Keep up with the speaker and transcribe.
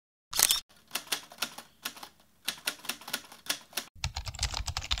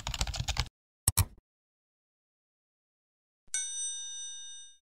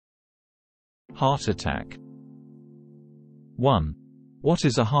Heart attack. 1. What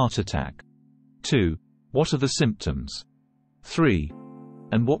is a heart attack? 2. What are the symptoms? 3.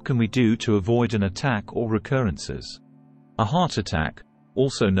 And what can we do to avoid an attack or recurrences? A heart attack,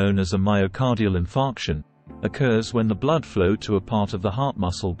 also known as a myocardial infarction, occurs when the blood flow to a part of the heart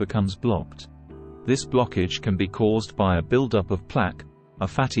muscle becomes blocked. This blockage can be caused by a buildup of plaque, a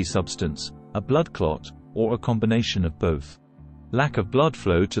fatty substance, a blood clot, or a combination of both. Lack of blood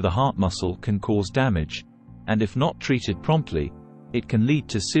flow to the heart muscle can cause damage, and if not treated promptly, it can lead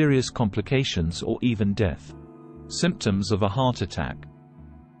to serious complications or even death. Symptoms of a heart attack.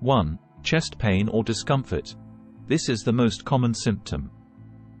 1. Chest pain or discomfort. This is the most common symptom.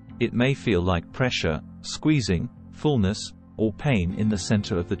 It may feel like pressure, squeezing, fullness, or pain in the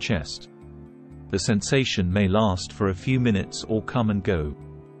center of the chest. The sensation may last for a few minutes or come and go.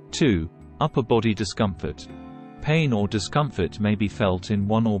 2. Upper body discomfort. Pain or discomfort may be felt in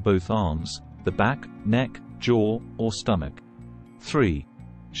one or both arms, the back, neck, jaw, or stomach. 3.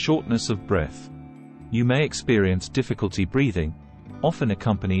 Shortness of breath. You may experience difficulty breathing, often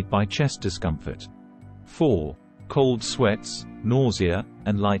accompanied by chest discomfort. 4. Cold sweats, nausea,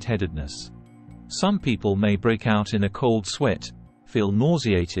 and lightheadedness. Some people may break out in a cold sweat, feel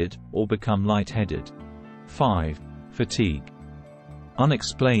nauseated, or become lightheaded. 5. Fatigue.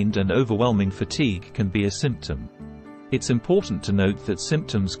 Unexplained and overwhelming fatigue can be a symptom. It's important to note that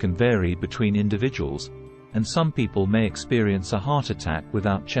symptoms can vary between individuals, and some people may experience a heart attack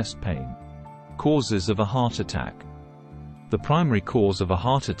without chest pain. Causes of a heart attack. The primary cause of a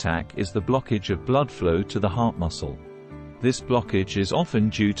heart attack is the blockage of blood flow to the heart muscle. This blockage is often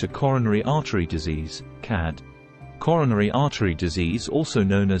due to coronary artery disease, CAD. Coronary artery disease, also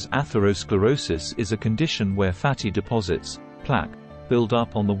known as atherosclerosis, is a condition where fatty deposits, plaque, build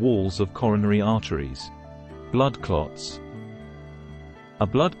up on the walls of coronary arteries. Blood clots. A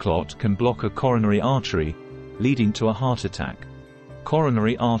blood clot can block a coronary artery, leading to a heart attack.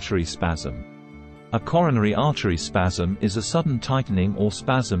 Coronary artery spasm. A coronary artery spasm is a sudden tightening or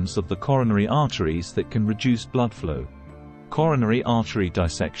spasms of the coronary arteries that can reduce blood flow. Coronary artery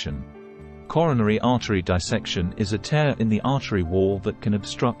dissection. Coronary artery dissection is a tear in the artery wall that can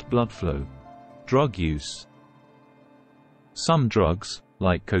obstruct blood flow. Drug use. Some drugs,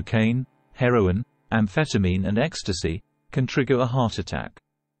 like cocaine, heroin, amphetamine and ecstasy, can trigger a heart attack.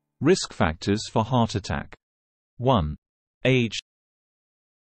 Risk factors for heart attack. 1. Age.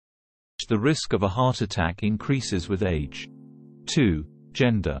 The risk of a heart attack increases with age. 2.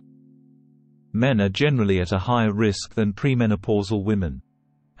 Gender. Men are generally at a higher risk than premenopausal women.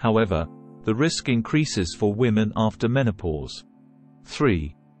 However, the risk increases for women after menopause.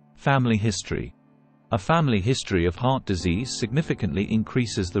 3. Family history. A family history of heart disease significantly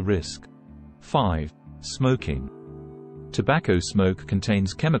increases the risk. 5. Smoking. Tobacco smoke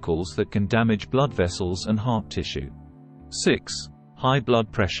contains chemicals that can damage blood vessels and heart tissue. 6. High blood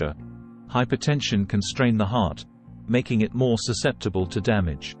pressure. Hypertension can strain the heart, making it more susceptible to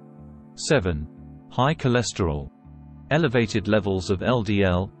damage. 7. High cholesterol. Elevated levels of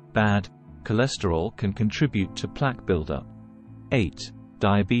LDL, bad cholesterol, can contribute to plaque buildup. 8.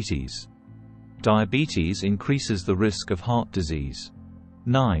 Diabetes. Diabetes increases the risk of heart disease.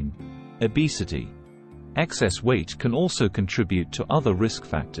 9. Obesity. Excess weight can also contribute to other risk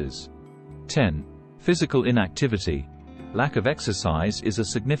factors. 10. Physical inactivity. Lack of exercise is a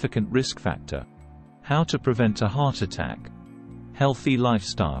significant risk factor. How to prevent a heart attack. Healthy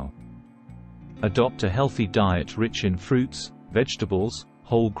lifestyle. Adopt a healthy diet rich in fruits, vegetables,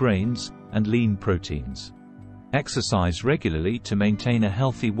 whole grains, and lean proteins. Exercise regularly to maintain a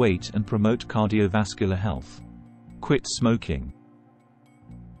healthy weight and promote cardiovascular health. Quit smoking.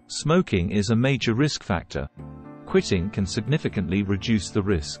 Smoking is a major risk factor. Quitting can significantly reduce the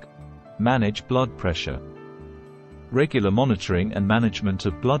risk. Manage blood pressure. Regular monitoring and management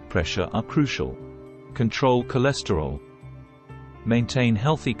of blood pressure are crucial. Control cholesterol. Maintain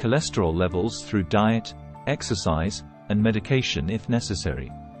healthy cholesterol levels through diet, exercise, and medication if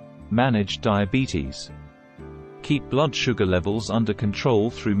necessary. Manage diabetes. Keep blood sugar levels under control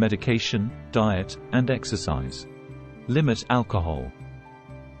through medication, diet, and exercise. Limit alcohol.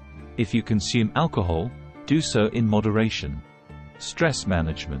 If you consume alcohol, do so in moderation. Stress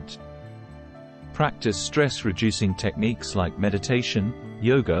management. Practice stress-reducing techniques like meditation,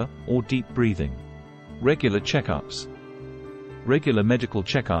 yoga, or deep breathing. Regular checkups. Regular medical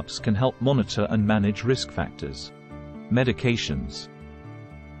checkups can help monitor and manage risk factors. Medications.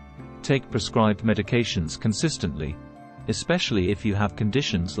 Take prescribed medications consistently, especially if you have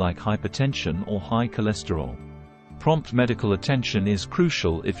conditions like hypertension or high cholesterol. Prompt medical attention is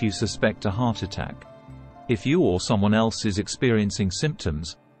crucial if you suspect a heart attack. If you or someone else is experiencing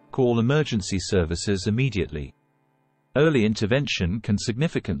symptoms, call emergency services immediately. Early intervention can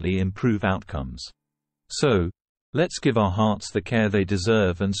significantly improve outcomes. So, let's give our hearts the care they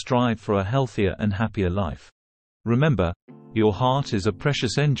deserve and strive for a healthier and happier life. Remember, your heart is a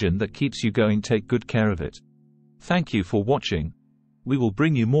precious engine that keeps you going. Take good care of it. Thank you for watching. We will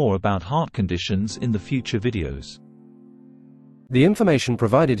bring you more about heart conditions in the future videos. The information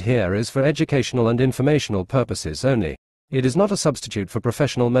provided here is for educational and informational purposes only. It is not a substitute for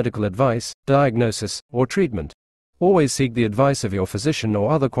professional medical advice, diagnosis, or treatment. Always seek the advice of your physician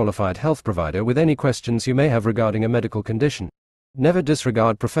or other qualified health provider with any questions you may have regarding a medical condition. Never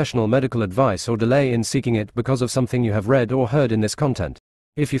disregard professional medical advice or delay in seeking it because of something you have read or heard in this content.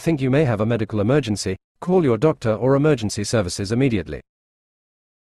 If you think you may have a medical emergency, call your doctor or emergency services immediately.